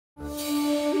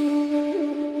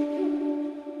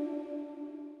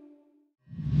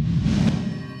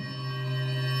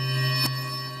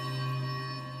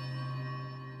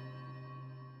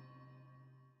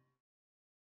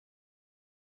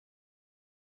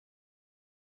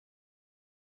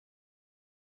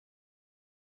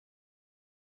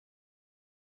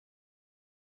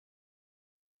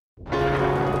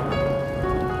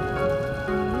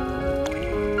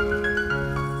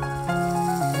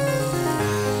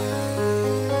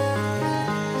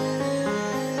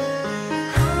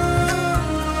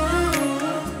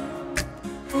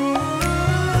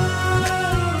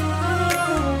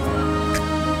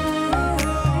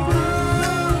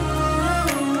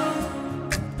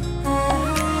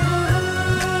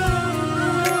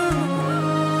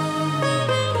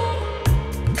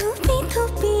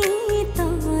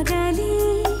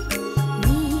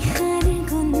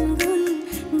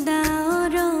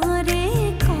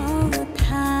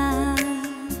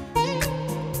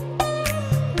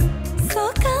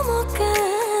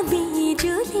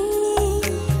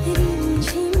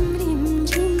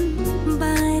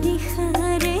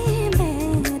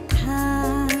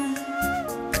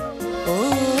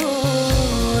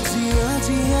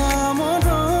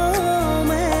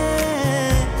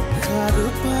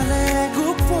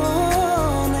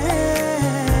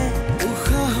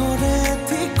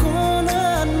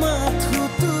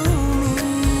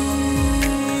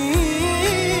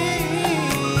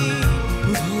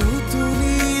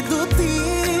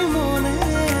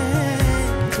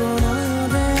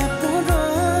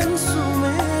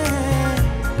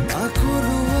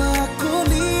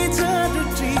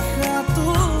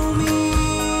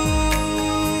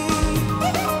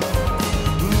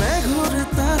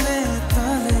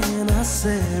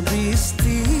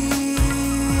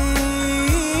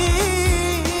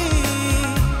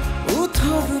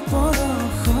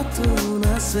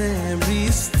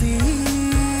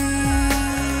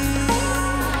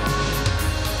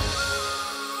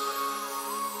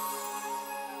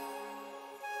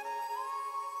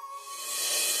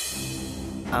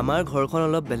আমাৰ ঘৰখন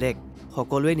অলপ বেলেগ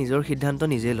সকলোৱে নিজৰ সিদ্ধান্ত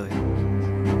নিজে লয়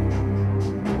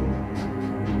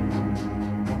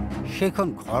সেইখন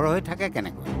ঘৰ হৈ থাকে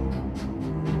কেনেকৈ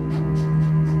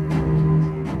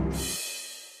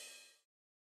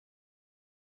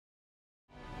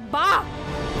বা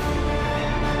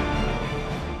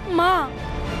মা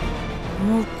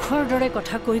মুখৰ দৰে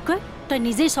কথা কৈ কৈ তই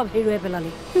নিজেই সব হেৰুৱাই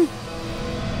পেলালি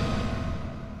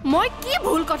মই কি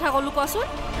ভুল কথা ক'লো কোৱাচোন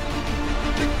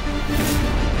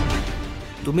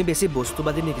তুমি বেছি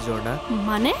বস্তুবাদী নেকি জৰ্ণা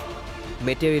মানে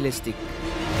মেটেৰিয়েলিষ্টিক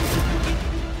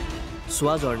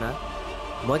চোৱা জৰ্ণা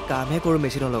মই কামহে কৰোঁ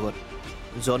মেচিনৰ লগত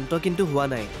যন্ত্ৰ কিন্তু হোৱা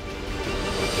নাই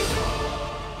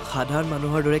সাধাৰণ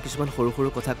মানুহৰ দৰে কিছুমান সৰু সৰু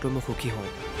কথাক লৈ মই সুখী হওঁ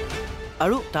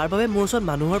আৰু তাৰ বাবে মোৰ ওচৰত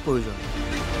মানুহৰ প্ৰয়োজন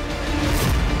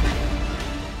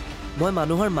মই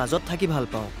মানুহৰ মাজত থাকি ভাল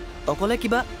পাওঁ অকলে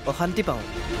কিবা অশান্তি পাওঁ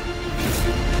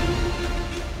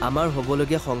আমাৰ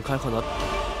হ'বলগীয়া সংসাৰখনত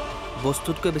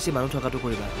বস্তুতকৈ বেছি মানুহ থকাটো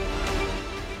কৰিবা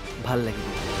ভাল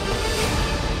লাগিব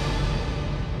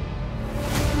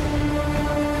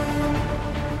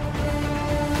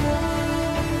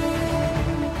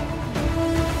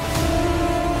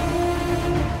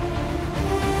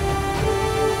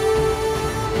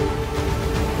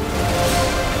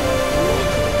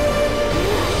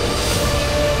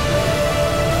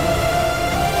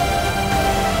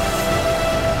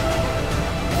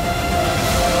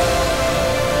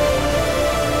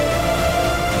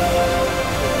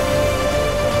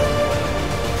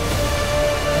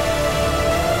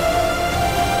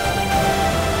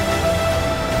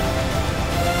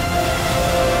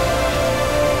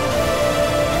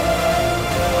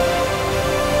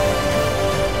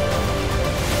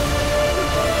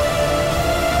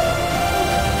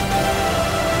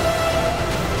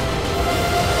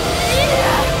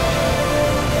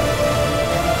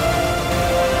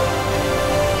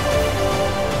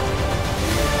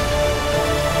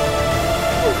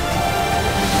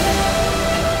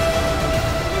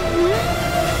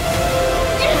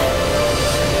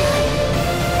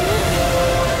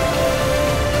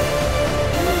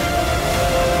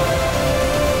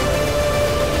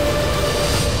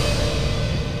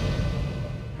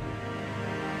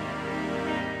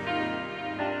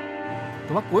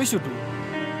তোমাক কৈছো তো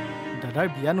দাদাৰ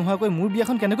বিয়া নোহোৱাকৈ মোৰ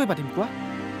বিয়াখন কেনেকৈ পাতিম কোৱা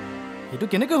এইটো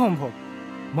কেনেকৈ সম্ভৱ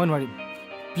মই নোৱাৰিম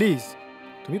প্লিজ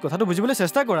তুমি কথাটো বুজিবলৈ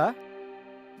চেষ্টা কৰা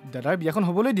দাদাৰ বিয়াখন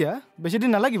হ'বলৈ দিয়া বেছি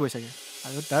দিন নালাগিবই চাগে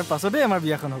আৰু তাৰ পাছতেই আমাৰ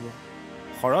বিয়াখন হ'ব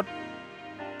শৰৎ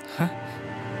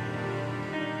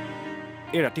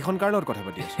এই ৰাতিখন কাৰ লগত কথা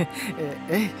পাতি আছো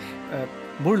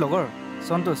মোৰ লগৰ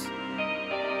সন্তোষ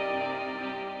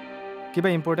কিবা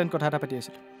ইম্পৰ্টেণ্ট কথা এটা পাতি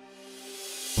আছিল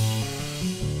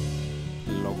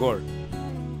লগৰ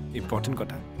ইম্পৰ্টেণ্ট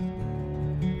কথা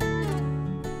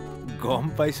গম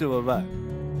পাইছো বাবা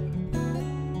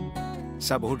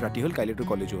চা বহুত ৰাতি হ'ল কাইলৈতো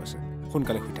কলেজো আছে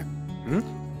সোনকালে শুই থাক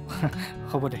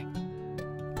হ'ব দে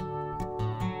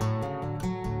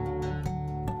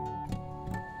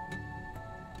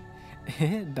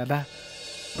দাদা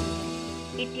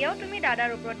এতিয়াও তুমি দাদাৰ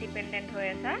ওপৰত ডিপেন্ডেন্ট হৈ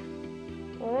আছা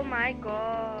ও মাই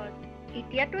গড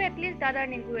এতিয়াতো এটলিষ্ট দাদাৰ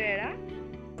নিগুৱেৰা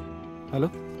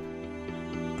হেল্ল'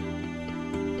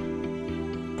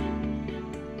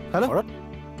 হেল্ল' শৰৎ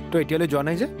তই এতিয়ালৈ যোৱা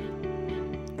নাই যে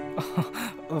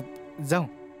যাওঁ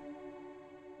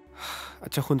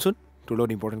আচ্ছা শুনচোন তোৰ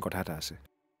লগত ইম্পৰ্টেণ্ট কথা এটা আছে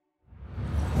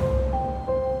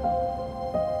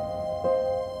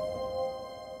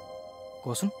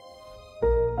কচোন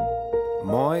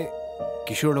মই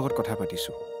কিশোৰৰ লগত কথা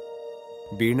পাতিছোঁ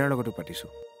বীৰনাৰ লগতো পাতিছোঁ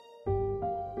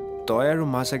তই আৰু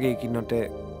মা চাগে এইকেইদিনতে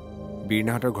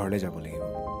বীৰনাহঁতৰ ঘৰলৈ যাব লাগিব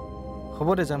হ'ব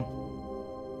দে যাম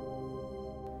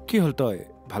কি হ'ল তই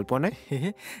ভাল পোৱা নাই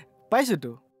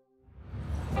পাইছোতো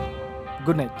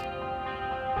গুড নাইট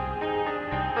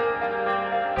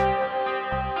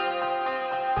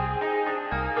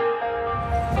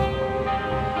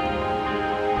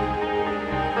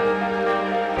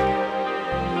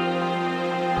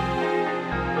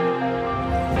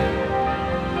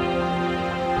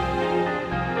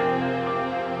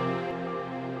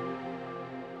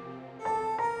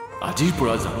আজিৰ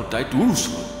পৰা জানো তাই তোৰ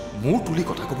ওচৰত মোৰ তুলি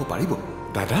কথা ক'ব পাৰিব?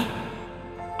 দাদা,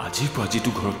 আজিৰ পৰা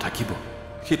যিটো ঘৰত থাকিব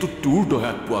সেইটো তোৰ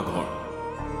দয়াত পোৱা ঘৰ।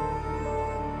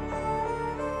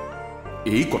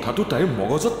 এই কথাটো তাইৰ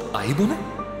মগজত আহিবনে?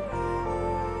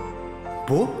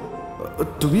 বৌ,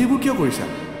 তুমি এইবোৰ কিয় কৰিছা?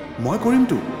 মই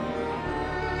কৰিমতো।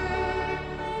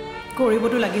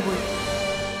 কৰিবতো লাগিবই।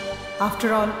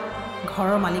 আফটাৰ অল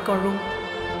ঘৰৰ মালিকৰ ৰুম।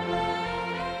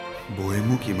 বৌয়ে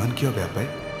মোক ইমান কিয় বেয়া পায়?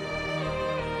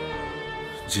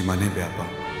 যিমানে বেয়া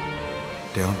পাওঁ,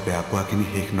 তেওঁ বেয়া পোৱাখিনি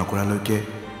শেষ নকৰালৈকে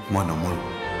মই নমৰোঁ।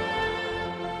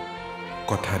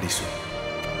 কথা দিছোঁ।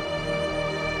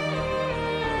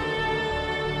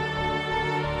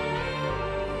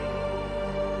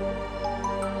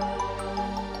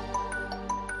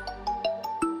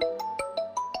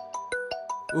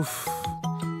 উফ,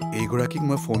 এইগৰাকীক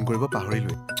মই ফোন কৰিব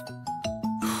পাহৰিলোৱে।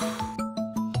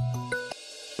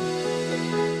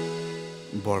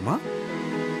 বৰ্মা,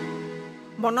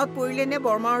 মনত পৰিলেনে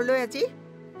বৰমাৰলৈ আজি?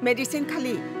 মেডিচিন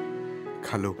খালি?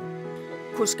 খালোঁ।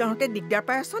 খোজকাঢ়োঁতে দিগদাৰ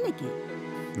পাই আছ নেকি?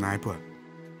 নাই পোৱা।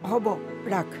 হ'ব,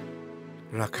 ৰাখ।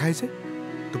 ৰাখাই যে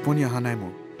টোপনি অহা নাই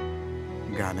মোৰ।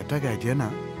 গান এটা গাই দিয়া না।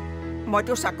 মই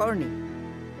তোৰ চাকৰনি।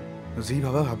 যি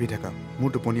ভাবা ভাবি থাকা, মোৰ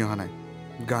টোপনি অহা নাই।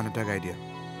 গান এটা গাই দিয়া।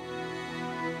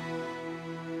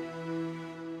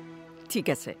 ঠিক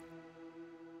আছে।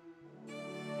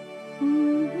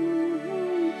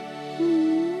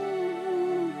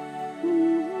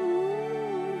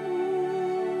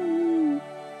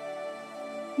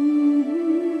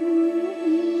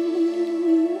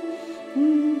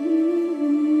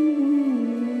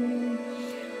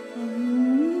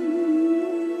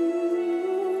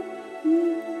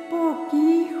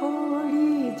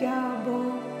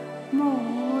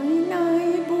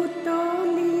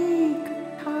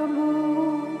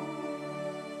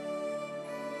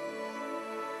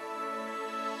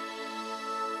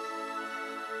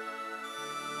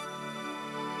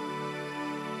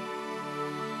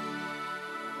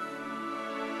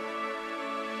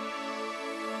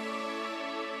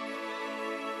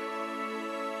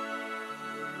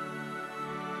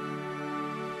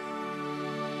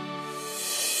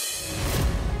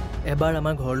 এবাৰ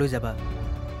আমাৰ ঘৰলৈ যাবা,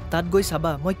 তাত গৈ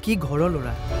চাবা মই কি ঘৰৰ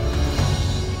ল'ৰা।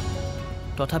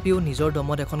 তথাপিও নিজৰ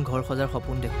দমত এখন ঘৰ সজাৰ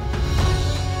সপোন দেখোঁ,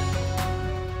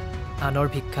 আনৰ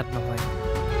ভিক্ষাত নহয়।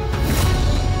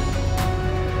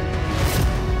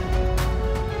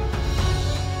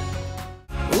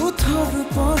 উঠৰ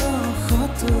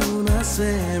পৰশতোন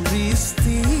আছে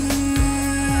বৃষ্টি,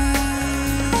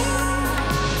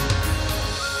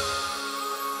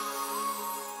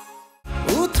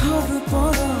 উঠৰ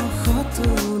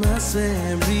পৰশতোন আছে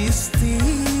বৃষ্টি,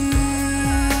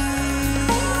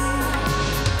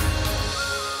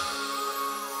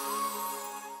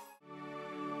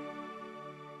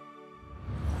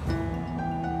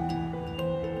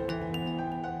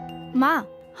 মা।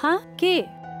 হা, কি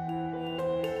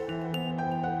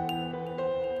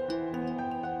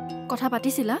কথা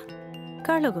পাতিছিলা?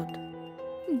 কাৰ লগত?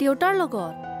 দেউতাৰ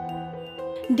লগত।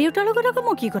 দেউতাৰ লগত আকৌ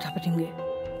মই কি কথা পাতিমগৈ?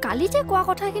 কালি যে কোৱা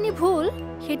কথাখিনি ভুল,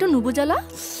 সেইটো নুবুজালা?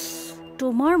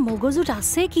 তোমাৰ মগজুত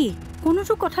আছে কি?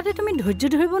 কোনোটো কথাতে তুমি ধৈৰ্য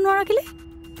ধৰিব নোৱাৰা কেলে?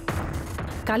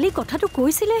 কালি কথাটো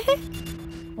কৈছিলেহে,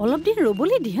 অলপ দিন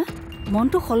ৰ'বলৈ দিয়া।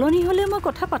 মনটো সলনি হ'লে মই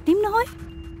কথা পাতিম নহয়।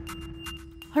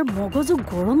 আৰু মগজু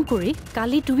গৰম কৰি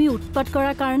কালি তুমি উৎপাত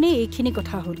কৰাৰ কাৰণে এইখিনি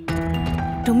কথা হ'ল।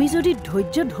 তুমি যদি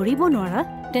ধৈৰ্য ধৰিব নোৱাৰা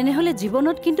তেনেহ'লে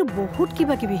জীৱনত কিন্তু বহুত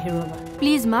কিবা কিবি হেৰুৱাবা।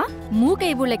 প্লিজ মা, মোক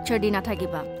এইবোৰ লেকচাৰ দি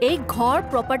নাথাকিবা। এই ঘৰ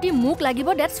প্ৰপাৰ্টি মোক লাগিব,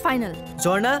 ডেটছ ফাইনেল।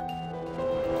 ঝৰ্ণা,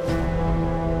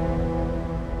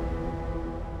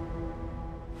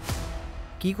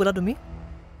 কি ক'লা তুমি?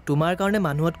 তোমাৰ কাৰণে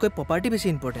মানুহতকৈ প্ৰপাৰ্টি বেছি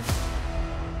ইম্পৰ্টেণ্ট?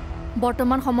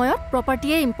 বৰ্তমান সময়ত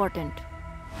প্ৰপাৰ্টিয়ে ইম্পৰ্টেণ্ট।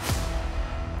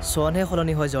 চনহে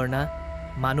সলনি হয় ঝৰ্ণা।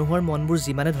 মানুহৰ মনবোৰ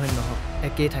যিমানে ধনী নহওক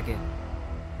একেই থাকে।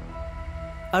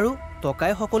 আৰু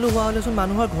টকাই সকলো হোৱা হ'লেচোন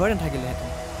মানুহৰ ঘৰ নাথাকিলেহেঁতেন।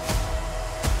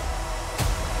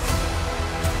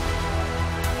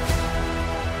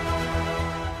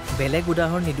 বেলেগ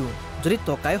উদাহৰণ নিদিওঁ, যদি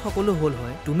টকাই সকলো হ'ল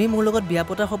হয় তুমি মোৰ লগত বিয়া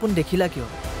পতাৰ সপোন দেখিলা কিয়?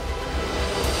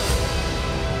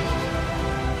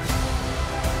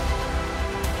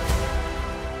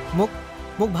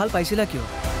 মোক ভাল পাইছিলা কিয়?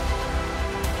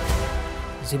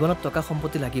 জীৱনত টকা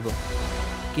সম্পত্তি লাগিব,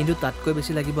 কিন্তু তাতকৈ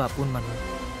বেছি লাগিব আপোন মানুহ,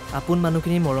 আপোন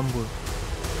মানুহখিনিৰ মৰমবোৰ।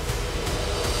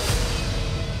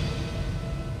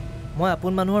 মই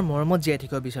আপোন মানুহৰ মৰমত জীয়াই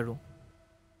থাকিব বিচাৰোঁ,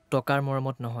 টকাৰ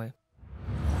মৰমত নহয়।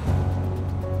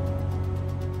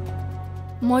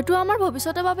 মইতো আমাৰ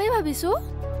ভৱিষ্যতৰ বাবেই ভাবিছোঁ।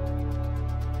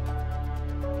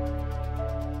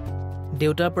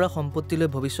 দেউতাৰ পৰা সম্পত্তি লৈ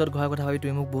ভৱিষ্যত গঢ়াৰ কথা ভাবি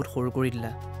তুমি মোক বহুত সৰু কৰি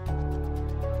দিলা।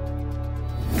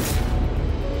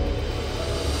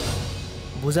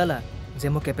 বুজালা যে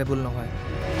মই কেপেবল নহয়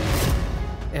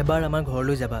এবাৰ আমাৰ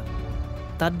ঘৰলৈ যাবা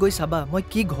তাত গৈ চাবা মই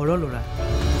কি ঘৰৰ ল'ৰা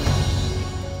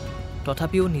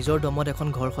তথাপিও নিজৰ দমত এখন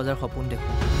ঘৰ সজাৰ সপোন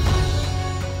দেখোঁ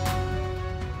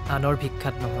আনৰ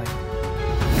ভিক্ষাত নহয়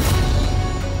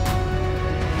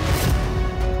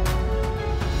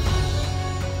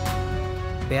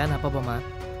বেয়া নাপাব মা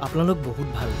আপোনালোক বহুত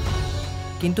ভাল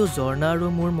কিন্তু জৰ্ণা আৰু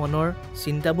মোৰ মনৰ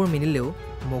চিন্তাবোৰ মিলিলেও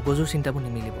মগজুৰ চিন্তাবোৰ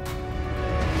নিমিলিব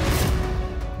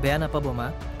বেয়া নাপাব মা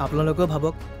আপোনালোকেও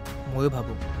ভাবক ময়ো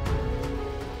ভাবোঁ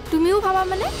তুমিও ভাবা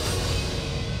মানে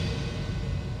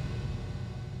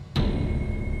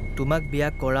তোমাক বিয়া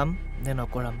কৰাম নে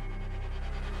নকৰাম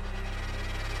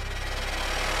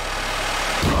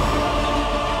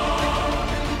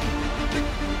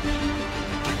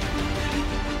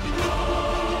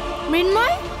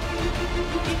মৃন্ময়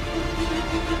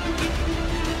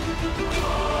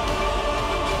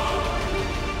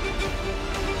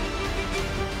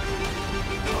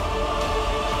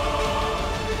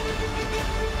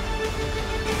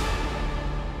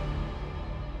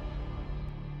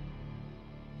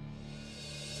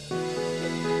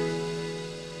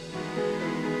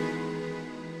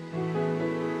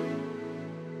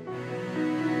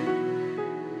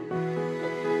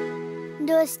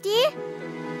দোস্তি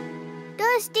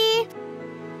দোস্তি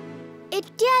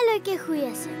এতিয়ালৈকে শুই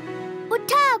আছে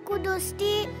উঠা আকো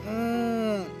দোস্তি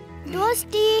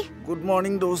দোস্তি গুড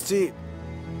মৰ্নিং দোস্তি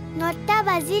 9টা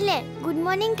বাজিলে গুড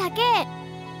মৰ্নিং থাকে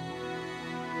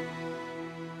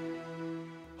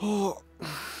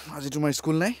আজি তোমাৰ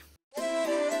স্কুল নাই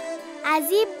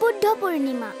আজি বুদ্ধ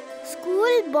পূৰ্ণিমা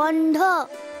স্কুল বন্ধ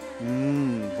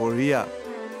বঢ়িয়া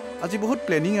আজি বহুত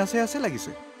প্লেনিং আছে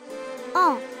লাগিছে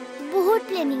বহুত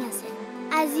প্লেনিং আছে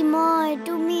আজি মই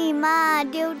তুমি মা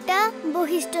দেউতা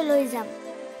বশিষ্ঠ লৈ যাম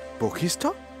বশিষ্ঠ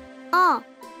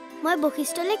মই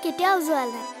বশিষ্ঠলৈ কেতিয়াও যোৱা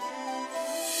নাই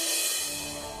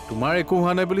তোমাৰ একো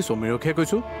হোৱা নাই বুলি সমীৰকহে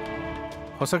কৈছো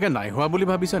সঁচাকে নাই হোৱা বুলি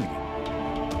ভাবিছা নেকি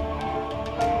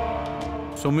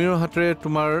সমীৰৰ হাতেৰে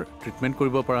তোমাৰ ট্ৰিটমেণ্ট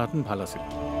কৰিব পৰাহেঁতেন ভাল আছিল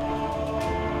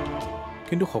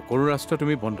কিন্তু সকলো ৰাস্তা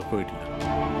তুমি বন্ধ কৰি দিলা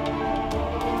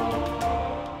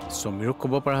সমীৰক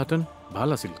ক'ব পৰাহেঁতেন ভাল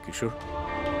আছিল কিশোৰ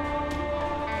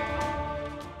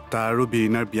তাৰ আৰু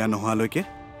বীণাৰ বিয়া নোহোৱালৈকে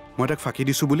মই তাক ফাঁকি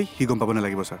দিছোঁ বুলি সি গম পাব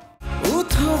নালাগিব ছাৰ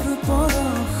উঠৰ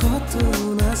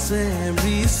পৰশতোন আছে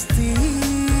বৃষ্টি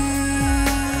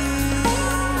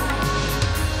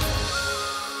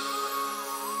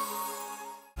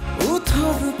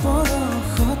উঠৰ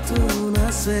পৰশতোন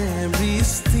আছে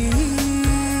বৃষ্টি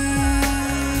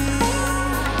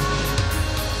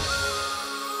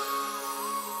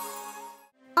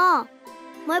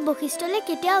মই বশিষ্ঠলৈ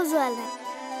কেতিয়াও যোৱা নাই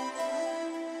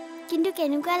কিন্তু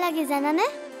কেনেকুৱা লাগে জানানে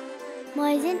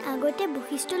মই যেন আগতে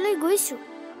বশিষ্ঠলৈ গৈছো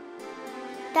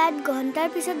তাত ঘণ্টাৰ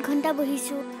পিছত ঘণ্টা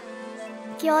বহিছো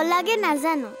কিয় লাগে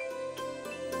নাজানো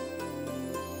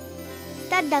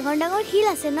তাত ডাঙৰ ডাঙৰ শিল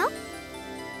আছে ন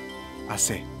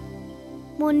আছে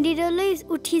মন্দিৰলৈ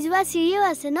উঠি যোৱা চিৰিও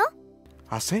আছে ন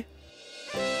আছে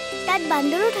তাত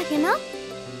বান্দৰো থাকে ন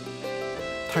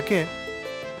থাকে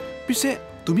পিছে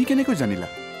তুমি কেনেকৈ জানিলা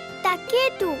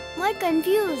তাকেতো মই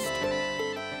কনফিউজড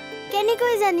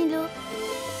কেনেকৈ জানিলো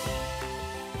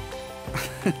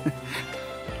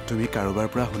তুমি কাৰোবাৰ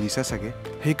পৰা শুনিছা চাগে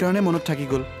সেইকাৰণে মনত থাকি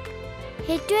গ'ল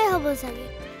সেইটোৱে হ'ব চাগে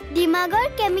দিমাগৰ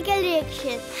কেমিকেল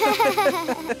ৰিয়েকশ্যন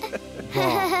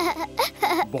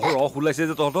বৰ ৰস ওলাইছে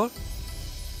যে তহঁতৰ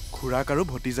খুৰাক আৰু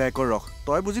ভতিজায়েকৰ ৰস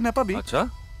তই বুজি নাপাবি আচ্ছা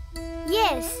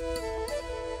য়েছ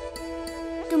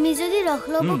তুমি যদি ৰস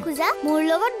ল'ব খোজা মোৰ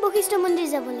লগত বশিষ্ঠ মন্দিৰ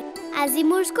যাবলৈ আজি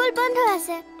মোৰ স্কুল বন্ধ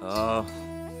আছে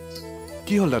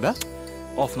কি হ'ল দাদা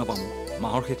অফ নাপাম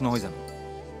মাহৰ শেষ নহয় জানো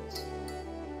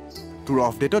তোৰ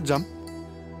অফ ডেটত যাম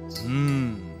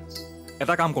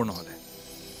এটা কাম কৰ নহ'লে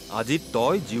আজি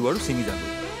তই জিউ আৰু চিঙি যাবি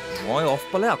মই অফ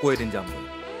পালে আকৌ এদিন যাম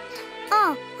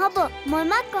হ'ব মই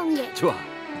মাক কওঁগে যোৱা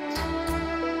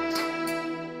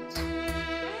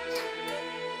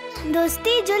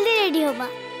দোস্তি জলদি ৰেডি হ'বা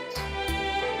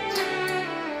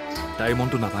তাইৰ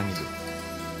মনটো নাভাঙিলো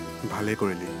ভালে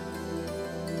কৰিলি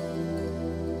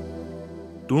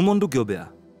তোৰ মনটো কিয় বেয়া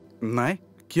নাই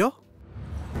কিয়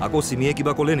আকৌ চিমিয়ে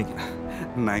কিবা ক'লে নেকি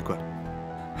নাই কোৱা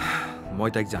মই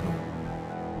তাইক জানো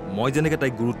মই যেনেকৈ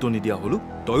তাইক গুৰুত্ব নিদিয়া হ'লো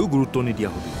তইও গুৰুত্ব নিদিয়া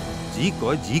হ'বি যি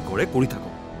কয় যি কৰে কৰি থাক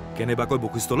কেনেবাকৈ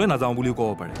বশিষ্ঠলৈ নাযাওঁ বুলিও ক'ব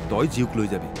পাৰে তই জীওক লৈ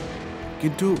যাবি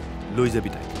কিন্তু লৈ যাবি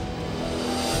তাইক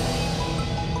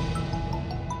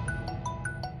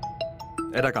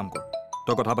এটা কাম কৰ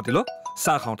তই কথা পাতি ল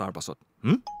চাহ খাওঁ তাৰ পাছত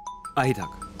আহি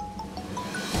থাক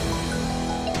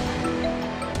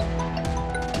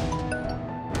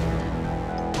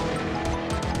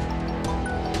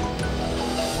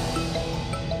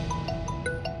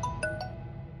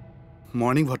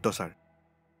মৰ্ণিং ভট্ট ছাৰ।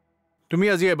 তুমি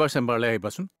আজি এবাৰ চেম্বাৰলৈ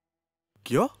আহিবাচোন।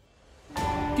 কিয়?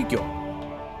 কি কিয়?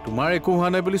 তোমাৰ একো হোৱা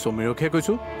নাই বুলি সমীৰকহে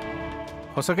কৈছোঁ।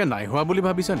 সঁচাকৈ নাই হোৱা বুলি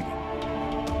ভাবিছা নেকি?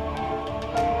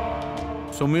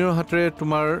 সমীৰৰ হাতেৰে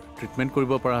তোমাৰ ট্ৰিটমেণ্ট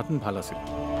কৰিব পৰাহেঁতেন ভাল আছিল,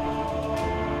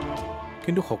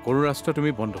 কিন্তু সকলো ৰাস্তা তুমি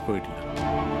বন্ধ কৰি দিলা।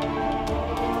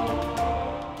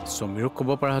 সমীৰক ক'ব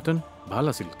পৰাহেঁতেন ভাল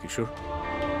আছিল কিশোৰ।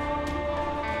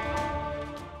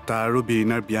 তাৰ আৰু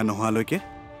বীণাৰ বিয়া নোহোৱালৈকে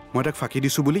মই তাক ফাঁকি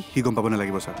দিছোঁ বুলি সি গম পাব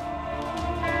নালাগিব ছাৰ।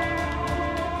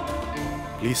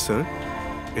 প্লিজ ছাৰ,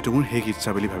 এইটো মোৰ শেষ ইচ্ছা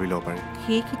বুলি ভাবি ল'ব পাৰে।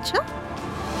 শেষ ইচ্ছা?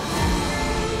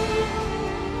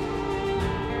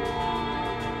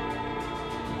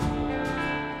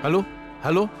 হেল্ল'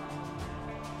 হেল্ল'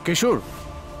 কিশোৰ,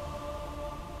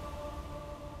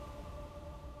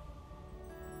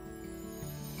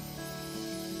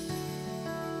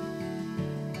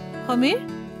 সমীৰ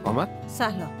মামা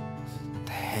চাহ ল।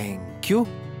 Thank U.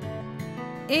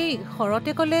 এই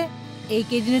শৰতে ক'লে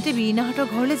এইকেইদিনতে বীণাহঁতৰ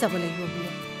ঘৰলৈ যাব লাগিব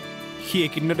বোলে। সি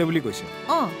এইকেইদিনতে বুলি কৈছে।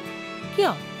 অঁ,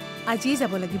 কিয়? আজিয়ে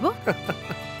যাব লাগিব?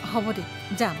 হ'ব দে,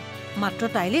 যাম। মাত্ৰ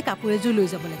তাইলৈ কাপোৰ এযোৰ লৈ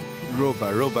যাব লাগিব।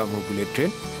 ৰ'বা মোৰ বুলেট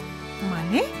ট্ৰেইন।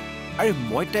 মানে? আৰে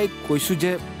মই তাইক কৈছোঁ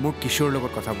যে মোৰ কিশোৰৰ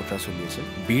লগত কথা বতৰা চলি আছে,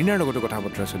 বীণাৰ লগতো কথা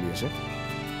বতৰা চলি আছে।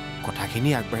 কথাখিনি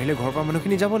আগবাঢ়িলে ঘৰৰ পৰা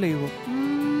মানুহখিনি যাব লাগিব।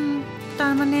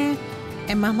 তাৰমানে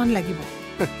এমাহমান লাগিব?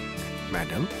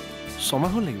 মেডাম, 6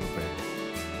 মাহো লাগিব পাৰে।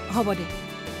 হ'ব দে,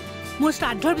 মোৰ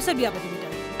শ্ৰাদ্ধৰ পিছত বিয়া পাতিবি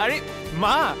তই। আৰে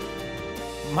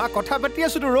মা কথা পাতি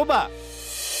আছোতো, ৰ'বা।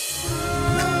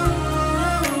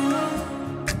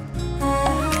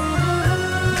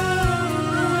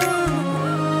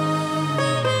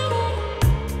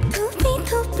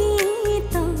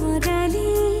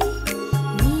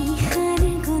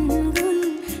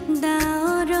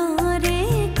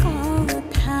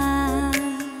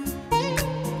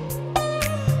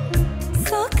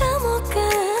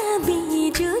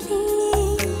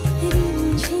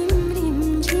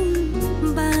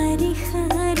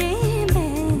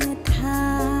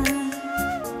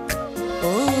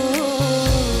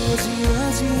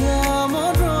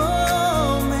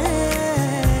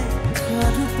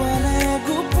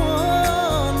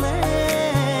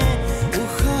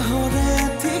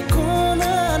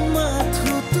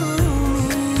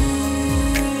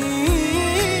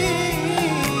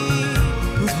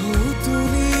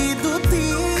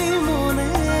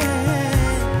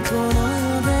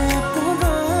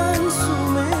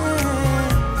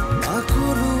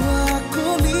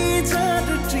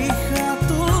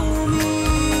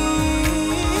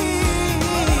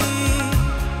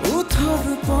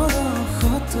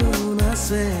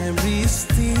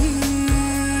 Bristi